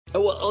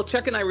Well,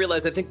 Chuck and I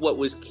realized, I think what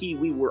was key,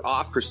 we were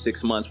off for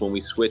 6 months when we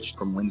switched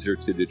from Windsor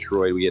to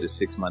Detroit. We had a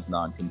 6-month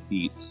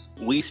non-compete.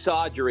 We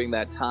saw during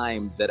that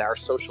time that our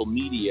social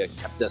media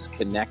kept us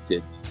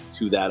connected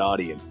to that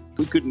audience.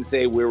 We couldn't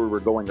say where we were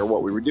going or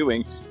what we were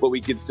doing, but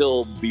we could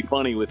still be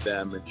funny with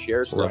them and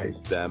share stuff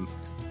with them.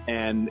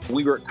 And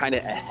we were kind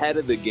of ahead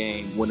of the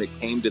game when it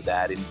came to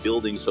that in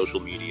building social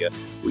media.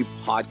 We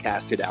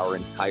podcasted our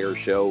entire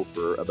show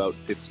for about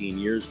 15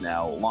 years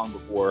now, long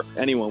before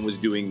anyone was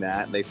doing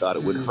that. And they thought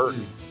it would hurt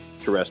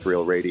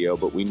terrestrial radio,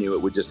 but we knew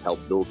it would just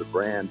help build the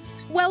brand.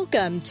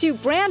 Welcome to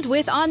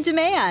Brandwidth On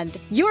Demand,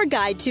 your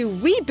guide to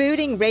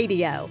rebooting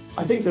radio.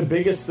 I think the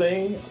biggest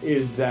thing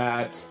is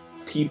that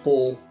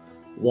people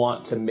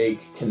want to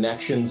make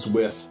connections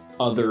with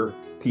other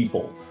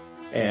people.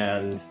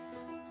 And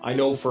I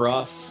know for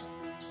us,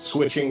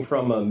 switching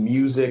from a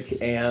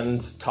music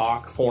and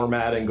talk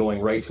format and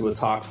going right to a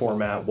talk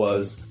format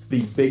was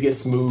the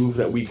biggest move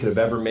that we could have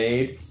ever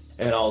made.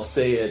 And I'll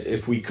say it,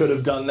 if we could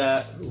have done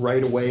that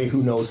right away,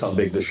 who knows how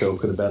big the show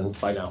could have been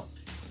by now.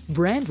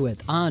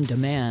 Brandwidth On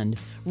Demand,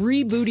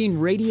 rebooting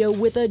radio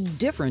with a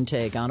different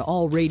take on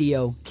all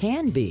radio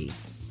can be.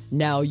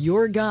 Now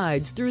your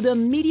guides through the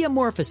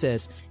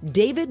metamorphosis,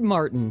 David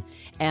Martin,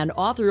 and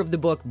author of the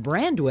book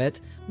Brandwidth,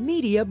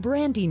 media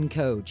branding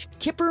coach,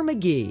 Kipper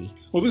McGee.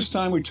 Well, this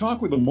time we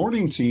talk with a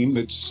morning team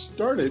that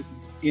started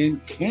in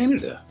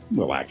Canada,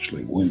 well,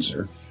 actually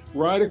Windsor,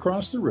 right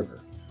across the river,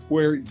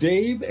 where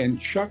Dave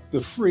and Chuck the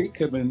Freak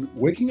have been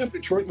waking up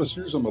Detroit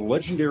listeners on the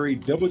legendary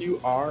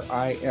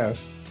WRIF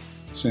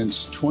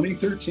since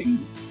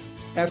 2013.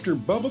 After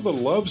Bubba the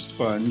Love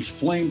Sponge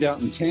flamed out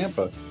in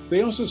Tampa,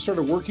 they also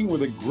started working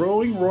with a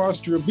growing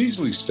roster of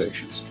Beasley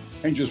stations.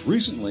 And just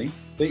recently,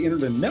 they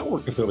entered a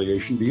network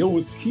affiliation deal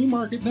with Key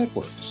Market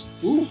Networks.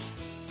 Ooh.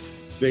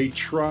 They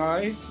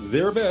try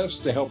their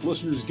best to help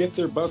listeners get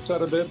their butts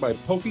out of bed by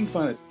poking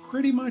fun at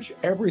pretty much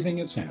everything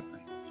that's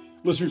happening.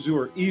 Listeners who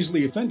are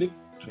easily offended,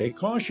 take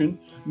caution.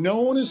 No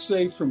one is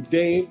safe from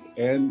Dave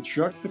and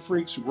Chuck the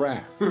Freak's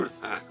wrath.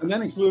 And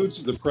that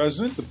includes the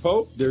president, the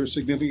Pope, their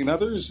significant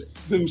others,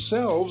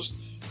 themselves,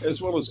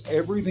 as well as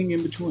everything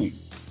in between.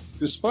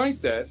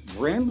 Despite that,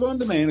 Brandwidth On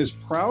Demand is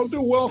proud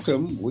to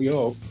welcome, we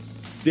hope,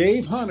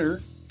 Dave Hunter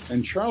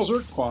and Charles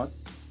Urquhart,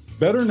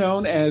 better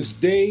known as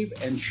Dave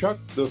and Chuck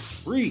the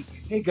Freak.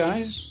 Hey,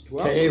 guys.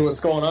 Welcome. Hey, what's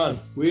going on?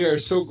 We are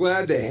so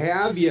glad to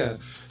have you.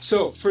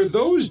 So, for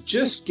those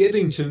just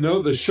getting to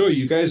know the show,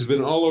 you guys have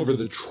been all over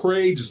the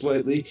trades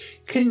lately.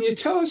 Can you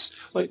tell us,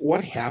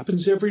 what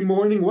happens every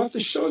morning, what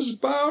the show's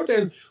about,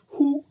 and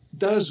who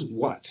does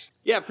what?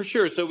 Yeah, for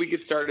sure. So we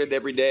get started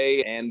every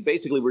day, and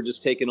basically we're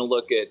just taking a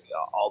look at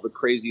all the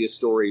craziest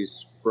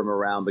stories from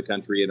around the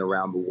country and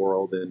around the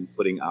world and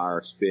putting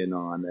our spin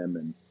on them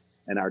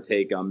and our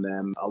take on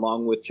them.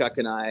 Along with Chuck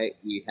and I,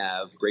 we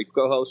have great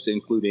co-hosts,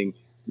 including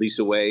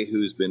Lisa Way,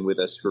 who's been with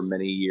us for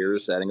many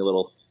years, adding a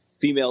little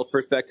female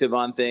perspective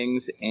on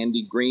things.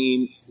 Andy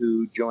Green,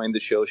 who joined the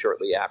show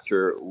shortly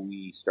after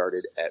we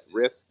started at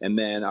WRIF. And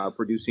then our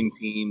producing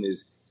team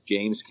is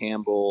James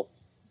Campbell,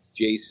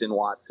 Jason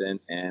Watson,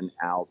 and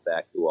Al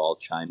Beck, who all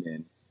chime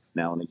in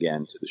now and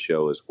again to the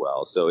show as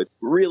well. So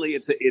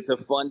it's a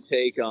fun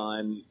take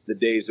on the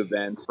day's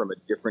events from a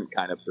different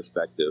kind of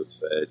perspective,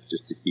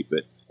 just to keep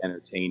it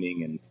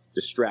entertaining and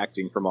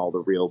distracting from all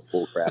the real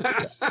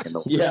bullcrap.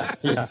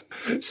 Yeah.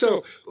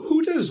 So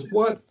who does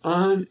what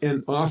on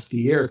and off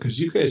the air? Because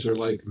you guys are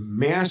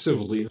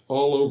massively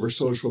all over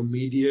social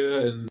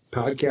media and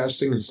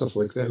podcasting and stuff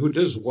like that. Who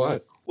does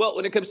what? Well,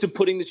 when it comes to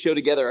putting the show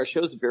together, our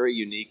show is very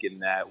unique in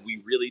that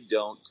we really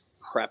don't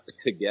prep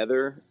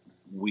together.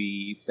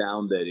 We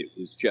found that it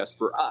was just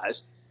for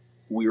us.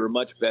 We were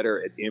much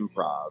better at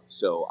improv.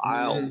 So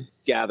I'll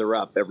gather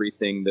up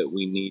everything that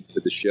we need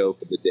for the show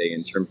for the day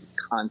in terms of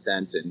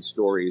content and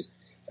stories,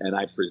 and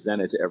I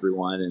present it to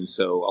everyone. And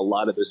so a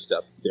lot of this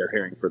stuff they're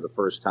hearing for the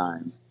first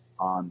time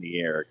on the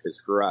air, because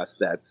for us,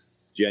 that's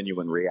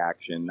genuine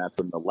reaction. That's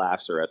when the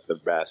laughs are at the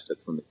best.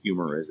 That's when the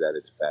humor is at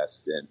its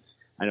best. And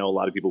I know a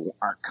lot of people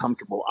aren't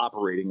comfortable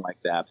operating like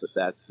that, but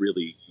that's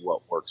really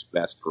what works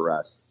best for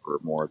us for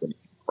more than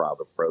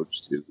improv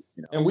approach to,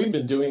 And we've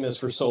been doing this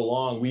for so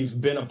long. We've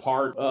been a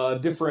part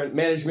of different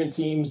management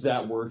teams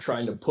that were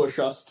trying to push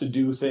us to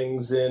do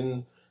things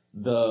in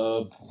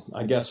the,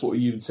 I guess what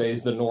you'd say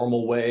is the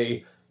normal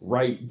way,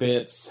 write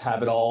bits,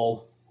 have it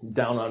all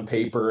down on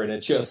paper. And it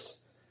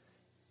just,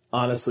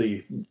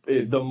 honestly,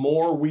 the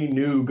more we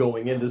knew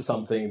going into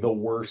something, the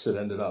worse it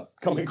ended up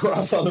coming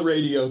across on the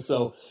radio.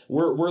 So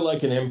we're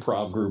like an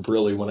improv group,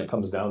 really, when it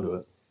comes down to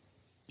it.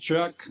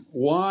 Chuck,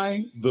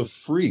 why the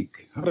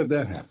Freak? How did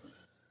that happen?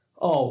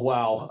 Oh,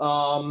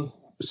 wow.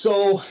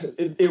 So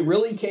it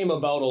really came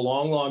about a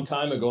long, long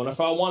time ago. And if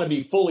I want to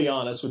be fully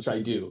honest, which I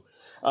do,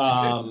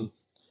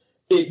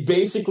 it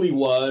basically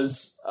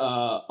was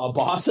a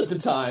boss at the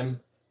time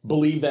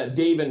believed that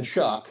Dave and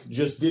Chuck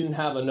just didn't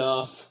have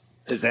enough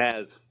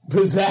pizzazz.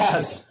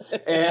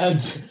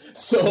 And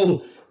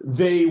so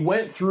they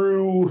went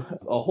through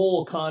a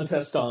whole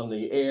contest on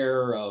the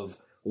air of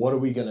what are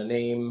we going to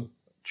name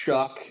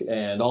Chuck,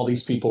 and all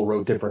these people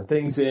wrote different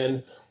things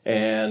in,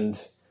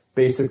 and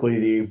basically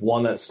the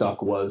one that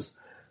stuck was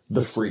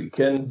the Freak.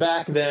 And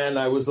back then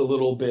I was a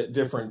little bit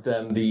different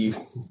than the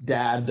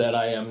dad that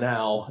I am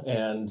now,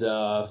 and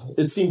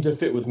it seemed to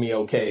fit with me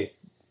okay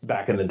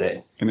back in the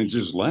day. And it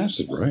just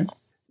lasted, right?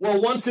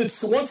 Well, once it's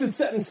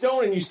set in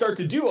stone and you start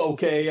to do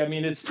okay, I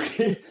mean, it's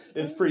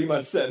pretty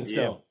much set in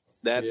stone.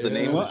 That's the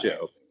name of the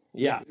show.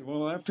 Yeah.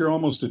 Well, after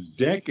almost a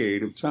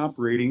decade of top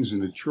ratings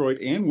in Detroit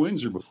and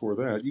Windsor before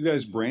that, you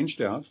guys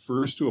branched out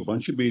first to a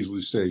bunch of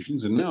Beasley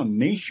stations and now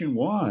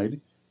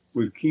nationwide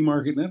with Key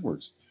Market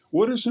Networks.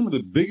 What are some of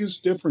the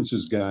biggest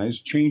differences, guys,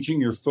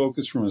 changing your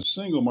focus from a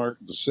single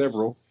market to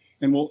several?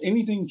 And will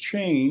anything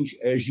change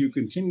as you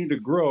continue to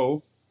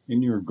grow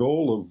in your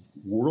goal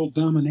of world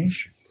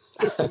domination?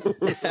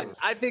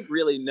 I think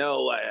really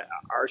no.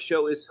 Our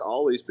show has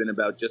always been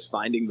about just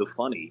finding the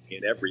funny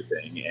in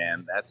everything,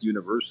 and that's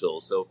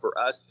universal. So for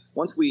us,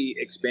 once we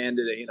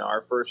expanded,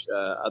 our first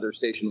other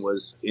station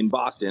was in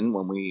Boston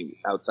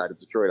outside of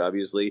Detroit,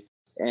 obviously.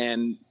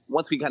 And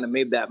once we kind of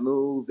made that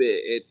move,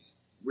 it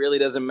really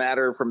doesn't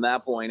matter from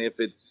that point if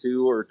it's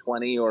 2 or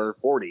 20 or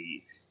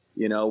 40.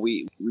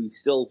 We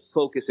still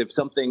focus. If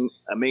something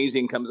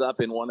amazing comes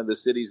up in one of the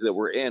cities that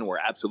we're in, we're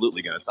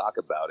absolutely going to talk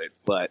about it.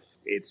 But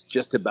it's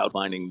just about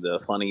finding the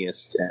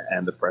funniest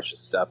and the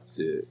freshest stuff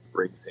to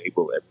bring to the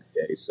table every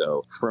day.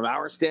 So from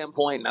our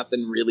standpoint,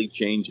 nothing really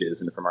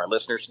changes. And from our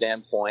listener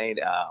standpoint,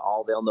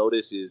 all they'll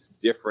notice is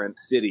different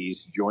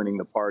cities joining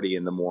the party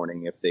in the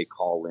morning if they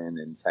call in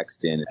and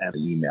text in and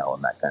email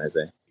and that kind of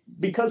thing.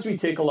 Because we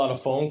take a lot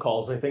of phone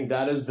calls, I think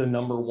that is the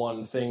number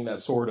one thing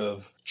that sort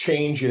of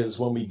changes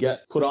when we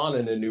get put on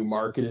in a new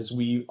market is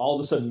we all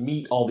of a sudden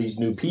meet all these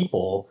new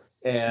people.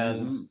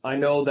 And I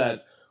know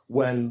that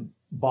when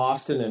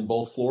Boston and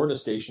both Florida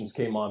stations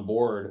came on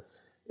board,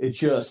 it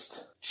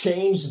just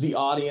changed the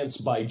audience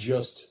by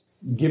just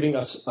giving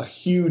us a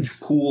huge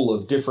pool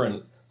of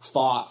different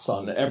thoughts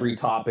on every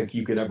topic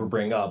you could ever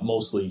bring up,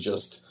 mostly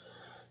just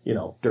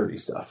dirty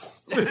stuff.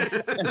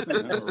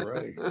 All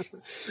right.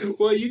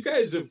 Well, you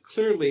guys have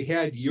clearly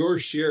had your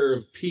share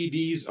of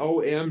PDs,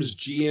 OMs,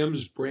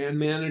 GMs, brand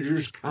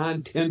managers,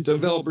 content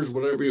developers,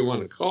 whatever you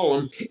want to call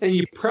them. And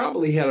you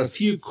probably had a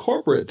few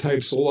corporate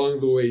types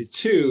along the way,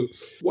 too.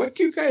 What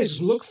do you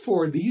guys look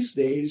for these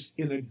days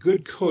in a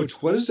good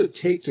coach? What does it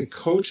take to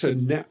coach a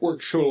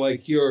network show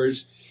like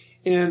yours?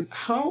 And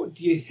how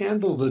do you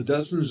handle the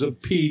dozens of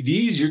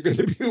PDs you're going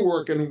to be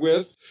working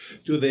with?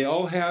 Do they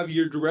all have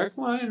your direct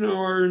line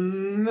or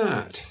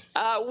not?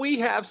 We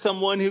have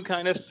someone who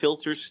kind of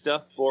filters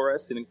stuff for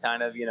us and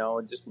kind of,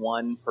 just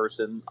one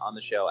person on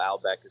the show. Al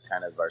Beck is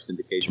kind of our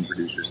syndication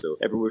producer. So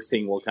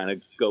everything will kind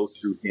of go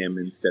through him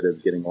instead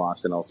of getting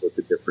lost in all sorts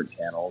of different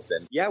channels.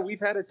 And yeah,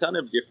 we've had a ton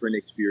of different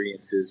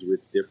experiences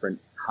with different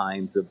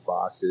kinds of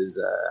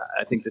bosses.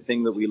 I think the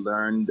thing that we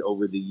learned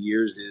over the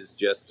years is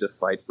just to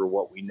fight for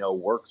what we know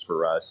works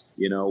for us.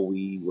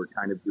 We were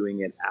kind of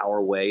doing it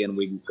our way, and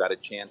we got a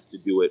chance to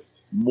do it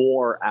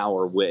more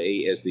our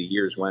way as the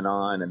years went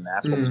on, and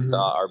that's when we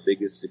saw our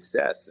biggest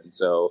success. And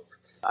so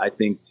I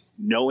think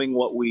knowing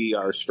what we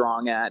are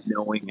strong at,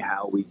 knowing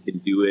how we can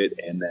do it,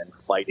 and then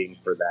fighting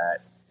for that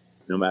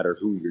no matter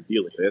who you're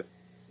dealing with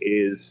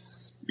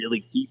is really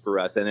key for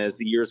us. And as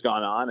the years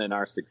gone on and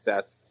our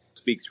success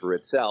speaks for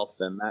itself,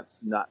 then that's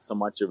not so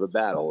much of a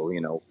battle.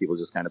 People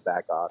just kind of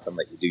back off and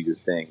let you do your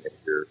thing if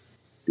you're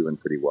doing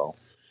pretty well.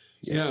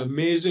 Yeah,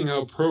 amazing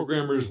how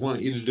programmers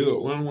want you to do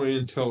it one way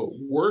until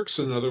it works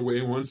another way.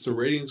 Once the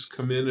ratings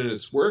come in and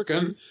it's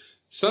working,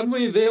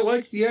 suddenly they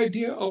like the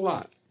idea a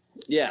lot.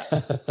 Yeah,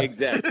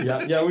 exactly.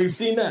 Yeah, we've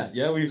seen that.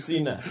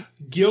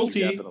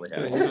 Guilty. We definitely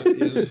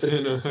have. I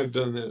know, I've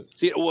done that.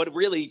 See, what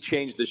really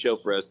changed the show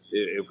for us,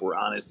 if we're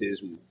honest,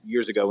 is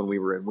years ago when we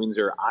were in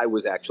Windsor, I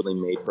was actually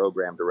made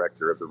program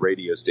director of the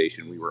radio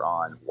station we were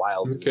on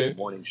while doing the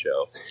morning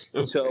show.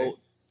 Okay. So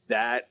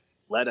that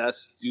let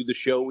us do the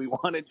show we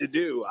wanted to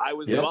do. I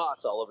was the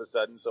boss all of a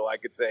sudden, so I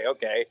could say,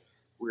 okay,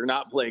 we're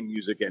not playing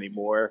music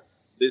anymore.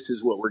 This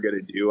is what we're going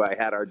to do. I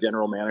had our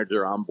general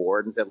manager on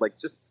board and said,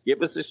 just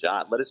give us a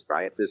shot. Let us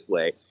try it this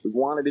way. We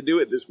wanted to do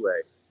it this way.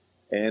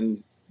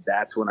 And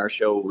that's when our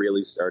show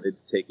really started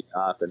taking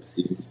off and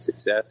seeing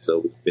success. So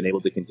we've been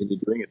able to continue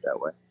doing it that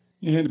way.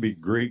 It had to be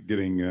great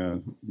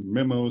getting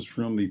memos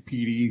from the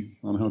PD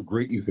on how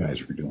great you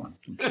guys were doing.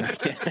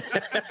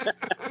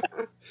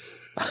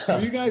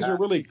 You guys are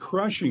really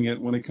crushing it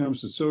when it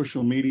comes to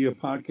social media,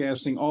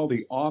 podcasting, all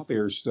the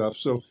off-air stuff.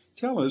 So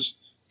tell us,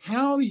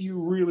 how do you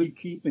really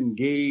keep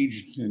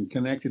engaged and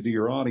connected to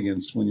your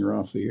audience when you're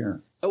off the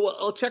air?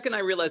 Well, Chuck and I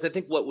realized, I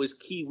think what was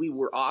key, we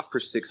were off for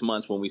 6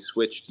 months when we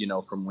switched,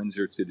 from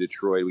Windsor to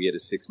Detroit. We had a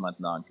 6-month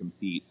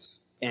non-compete.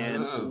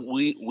 And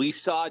we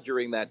saw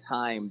during that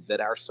time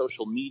that our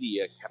social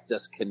media kept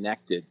us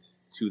connected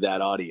to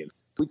that audience.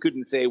 We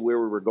couldn't say where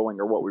we were going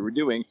or what we were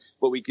doing,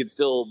 but we could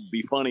still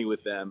be funny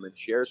with them and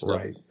share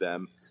stuff with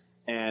them.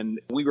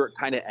 And we were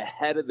kind of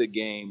ahead of the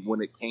game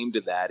when it came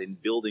to that in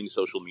building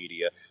social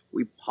media.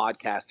 We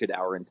podcasted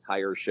our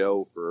entire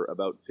show for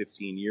about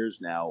 15 years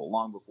now,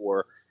 long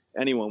before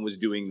anyone was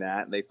doing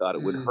that, and they thought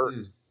it would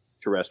hurt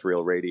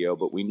terrestrial radio,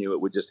 but we knew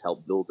it would just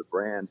help build the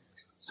brand.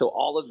 So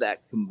all of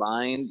that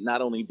combined,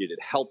 not only did it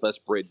help us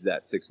bridge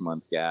that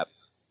 6-month gap,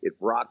 it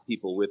brought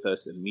people with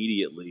us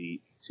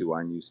immediately to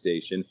our new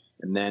station,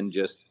 and then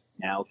just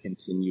now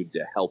continued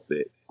to help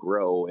it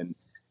grow. And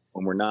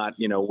when we're not,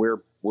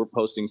 we're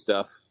posting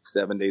stuff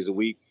 7 days a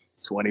week,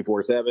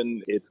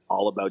 24/7. It's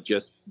all about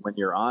just when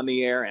you're on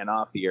the air and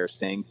off the air,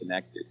 staying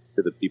connected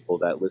to the people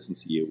that listen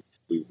to you.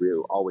 We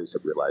really always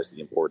have realized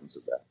the importance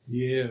of that.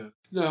 Yeah.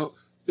 Now,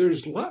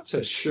 there's lots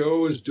of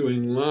shows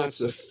doing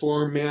lots of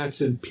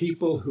formats, and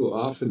people who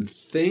often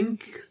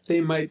think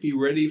they might be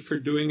ready for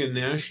doing a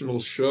national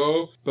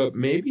show, but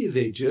maybe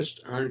they just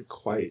aren't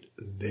quite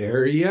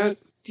there yet.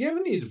 Do you have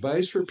any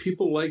advice for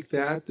people like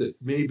that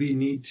maybe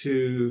need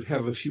to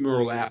have a few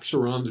more laps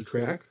around the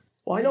track?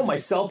 Well, I know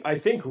myself, I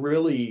think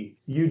really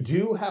you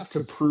do have to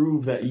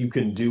prove that you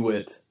can do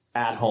it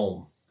at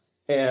home.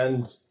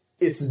 And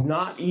it's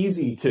not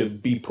easy to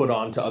be put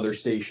on to other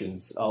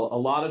stations. A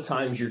lot of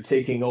times you're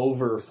taking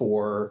over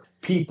for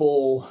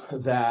people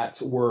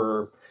that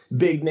were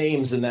big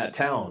names in that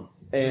town.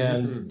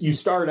 And you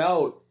start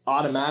out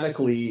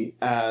automatically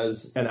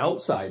as an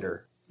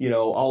outsider.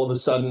 All of a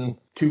sudden,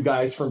 2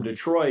 guys from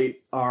Detroit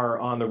are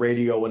on the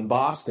radio in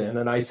Boston.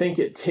 And I think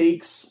it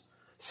takes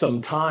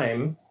some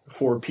time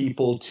for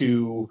people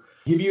to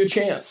give you a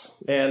chance.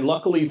 And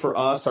luckily for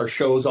us, our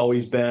show's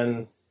always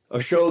been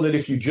a show that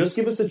if you just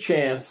give us a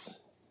chance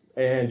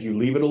and you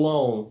leave it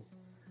alone,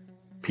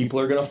 people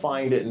are going to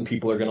find it and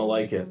people are going to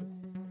like it.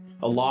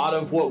 A lot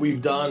of what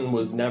we've done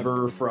was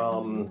never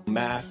from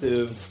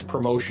massive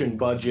promotion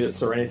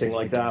budgets or anything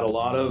like that. A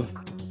lot of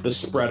the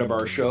spread of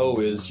our show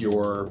is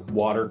your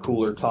water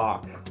cooler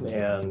talk.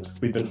 And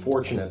we've been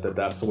fortunate that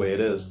that's the way it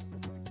is.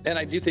 And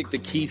I do think the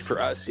key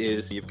for us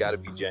is you've got to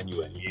be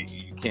genuine.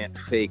 You can't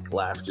fake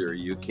laughter.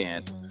 You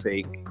can't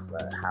fake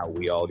how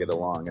we all get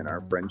along in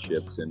our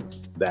friendships. And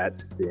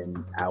that's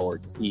been our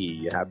key.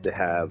 You have to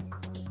have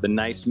the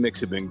nice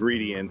mix of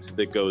ingredients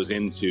that goes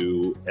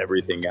into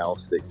everything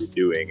else that you're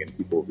doing. And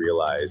people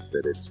realize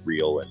that it's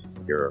real and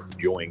you're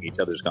enjoying each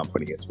other's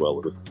company as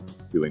well as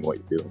doing what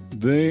you do.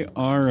 They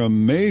are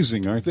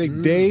amazing, aren't they?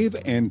 Dave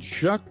and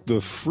Chuck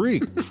the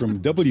Freak from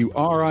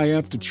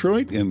WRIF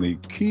Detroit and the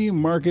Key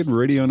Market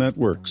Radio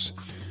Networks.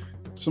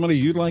 Somebody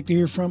you'd like to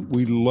hear from?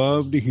 We'd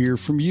love to hear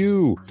from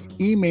you.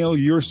 Email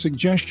your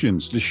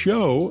suggestions to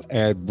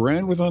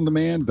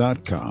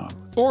show@brandwidthondemand.com.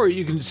 Or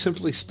you can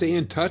simply stay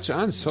in touch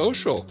on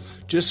social.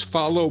 Just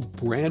follow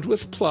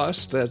Brandwidth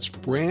Plus, that's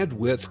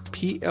Brandwidth,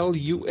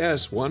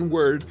 Plus, one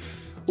word.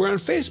 We're on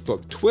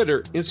Facebook,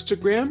 Twitter,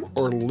 Instagram,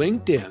 or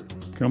LinkedIn.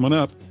 Coming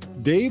up,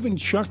 Dave and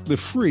Chuck the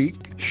Freak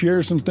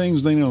share some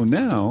things they know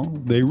now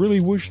they really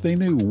wish they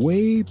knew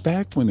way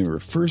back when they were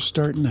first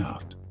starting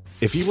out.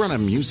 If you run a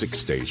music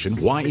station,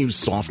 why use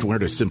software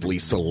to simply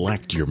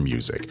select your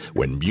music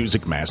when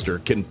Music Master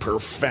can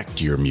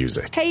perfect your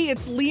music? Hey,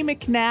 it's Lee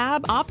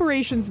McNabb,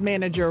 Operations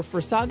Manager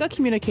for Saga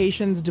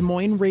Communications Des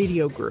Moines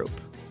Radio Group.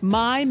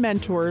 My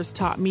mentors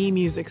taught me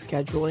music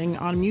scheduling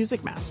on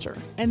Music Master,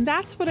 and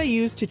that's what I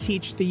use to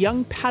teach the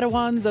young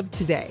Padawans of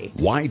today.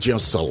 Why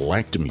just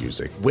select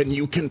music when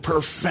you can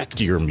perfect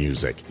your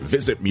music?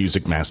 Visit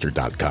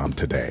musicmaster.com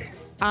today.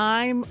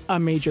 I'm a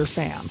major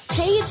fan.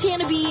 Hey, it's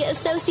Hannah B.,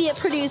 associate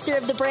producer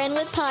of the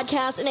Brandwidth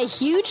podcast and a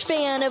huge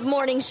fan of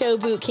Morning Show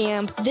Boot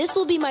Camp. This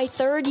will be my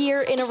 3rd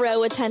year in a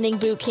row attending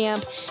boot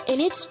camp,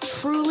 and it's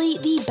truly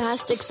the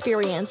best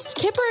experience.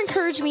 Kipper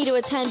encouraged me to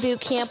attend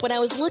boot camp when I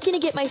was looking to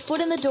get my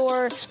foot in the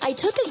door. I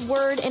took his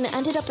word and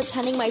ended up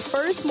attending my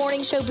first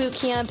Morning Show Boot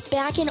Camp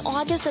back in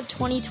August of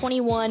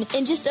 2021,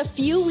 and just a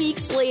few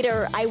weeks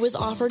later, I was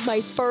offered my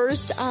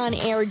first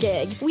on-air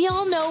gig. We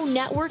all know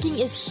networking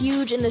is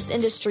huge in this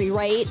industry,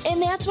 right?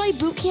 And that's why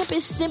boot camp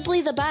is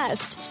simply the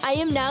best. I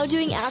am now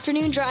doing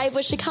afternoon drive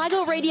with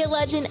Chicago radio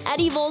legend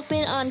Eddie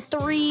Volkman on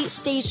 3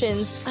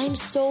 stations. I'm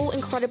so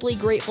incredibly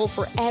grateful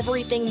for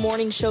everything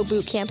Morning Show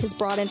Boot Camp has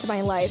brought into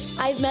my life.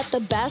 I've met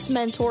the best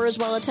mentors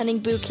while attending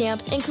boot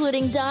camp,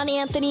 including Don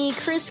Anthony,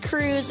 Chris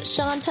Cruz,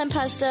 Sean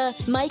Tempesta,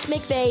 Mike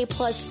McVeigh,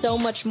 plus so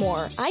much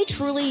more. I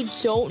truly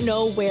don't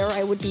know where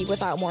I would be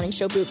without Morning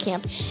Show Boot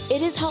Camp.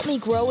 It has helped me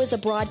grow as a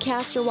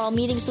broadcaster while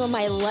meeting some of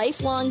my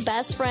lifelong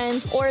best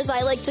friends, or as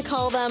I like to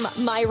call them,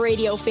 my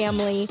radio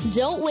family.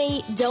 Don't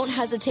wait, don't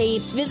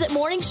hesitate. Visit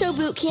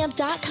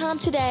morningshowbootcamp.com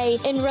today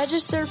and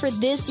register for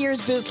this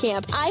year's boot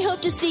camp. I hope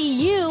to see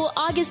you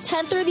August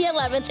 10th through the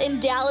 11th in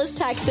Dallas,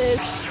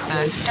 Texas.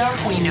 The stuff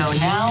we know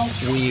now,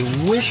 we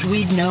wish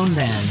we'd known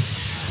then.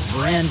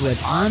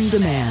 Brandwidth On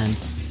Demand.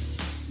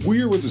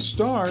 We're with the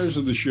stars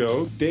of the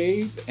show,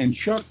 Dave and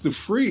Chuck the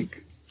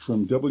Freak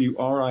from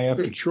WRIF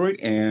Detroit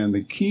and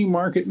the Key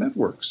Market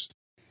Networks.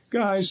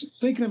 Guys,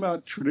 thinking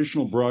about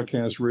traditional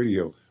broadcast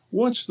radio,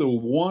 what's the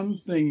one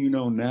thing you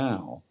know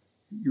now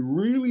you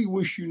really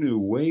wish you knew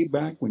way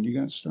back when you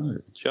got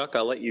started? Chuck,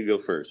 I'll let you go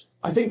first.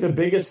 I think the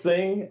biggest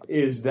thing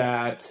is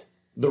that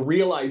the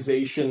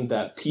realization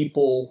that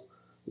people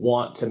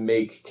want to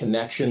make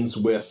connections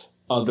with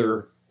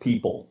other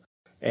people.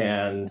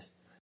 And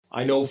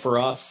I know for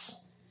us,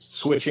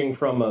 switching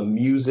from a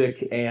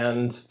music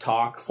and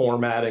talk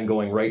format and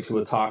going right to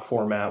a talk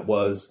format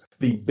was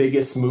the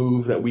biggest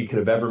move that we could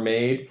have ever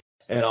made.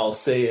 And I'll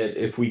say it,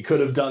 if we could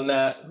have done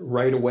that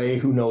right away,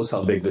 who knows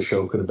how big the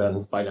show could have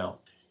been by now.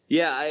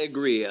 Yeah, I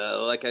agree.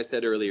 Like I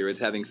said earlier, it's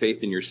having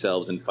faith in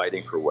yourselves and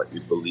fighting for what you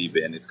believe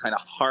in. It's kind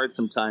of hard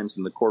sometimes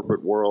in the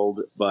corporate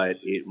world, but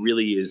it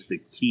really is the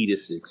key to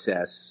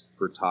success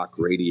for talk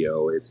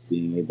radio. It's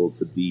being able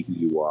to be who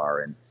you are.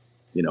 And,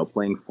 you know,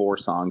 playing 4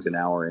 songs an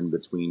hour in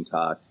between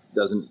talk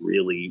doesn't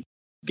really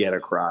get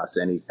across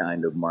any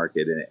kind of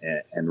market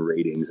and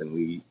ratings. And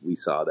we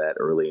saw that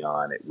early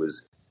on. It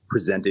was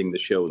presenting the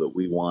show that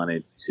we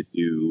wanted to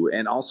do.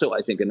 And also,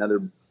 I think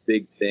another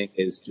big thing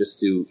is just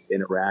to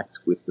interact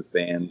with the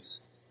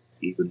fans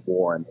even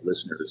more and the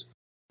listeners.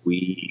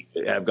 We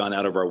have gone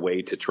out of our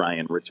way to try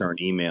and return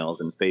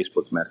emails and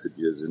Facebook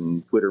messages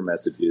and Twitter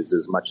messages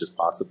as much as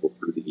possible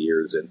through the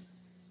years. And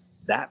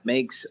that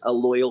makes a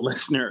loyal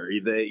listener.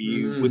 That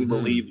you wouldn't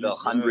believe the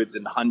hundreds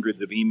and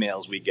hundreds of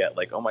emails we get.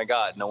 Like, oh my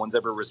God, no one's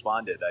ever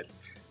responded. I've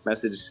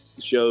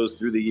messaged shows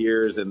through the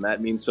years, and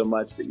that means so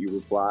much that you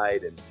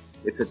replied. And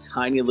it's a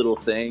tiny little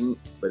thing,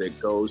 but it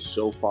goes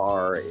so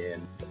far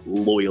in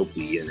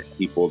loyalty and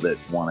people that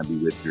want to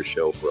be with your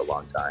show for a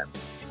long time.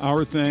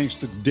 Our thanks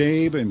to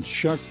Dave and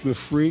Chuck the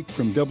Freak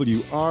from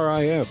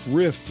WRIF,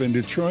 WRIF in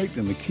Detroit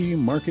and the Key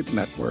Market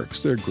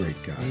Networks. They're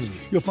great guys.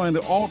 You'll find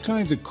all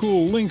kinds of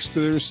cool links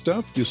to their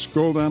stuff. Just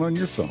scroll down on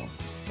your phone.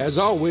 As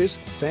always,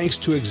 thanks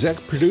to exec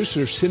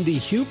producer Cindy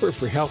Huber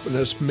for helping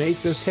us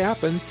make this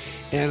happen,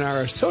 and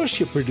our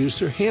associate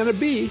producer Hannah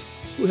B.,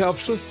 who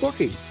helps with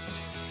booking.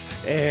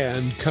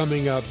 And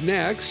coming up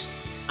next...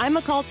 I'm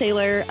McCall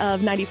Taylor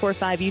of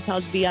 94.5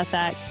 Utah's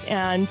VFX,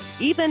 and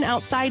even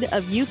outside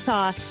of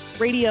Utah,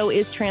 radio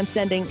is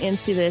transcending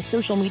into the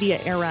social media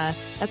era.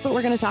 That's what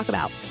we're going to talk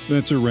about.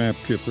 That's a wrap,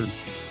 Kipper.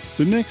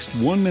 The next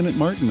 1 Minute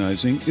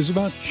Martinizing is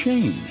about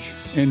change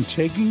and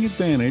taking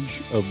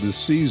advantage of the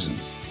season.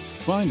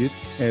 Find it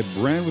at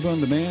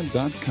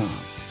brandwithondemand.com.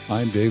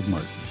 I'm Dave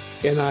Martin.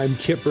 And I'm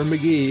Kipper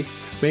McGee.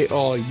 May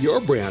all your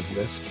brand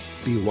width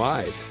be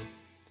wide.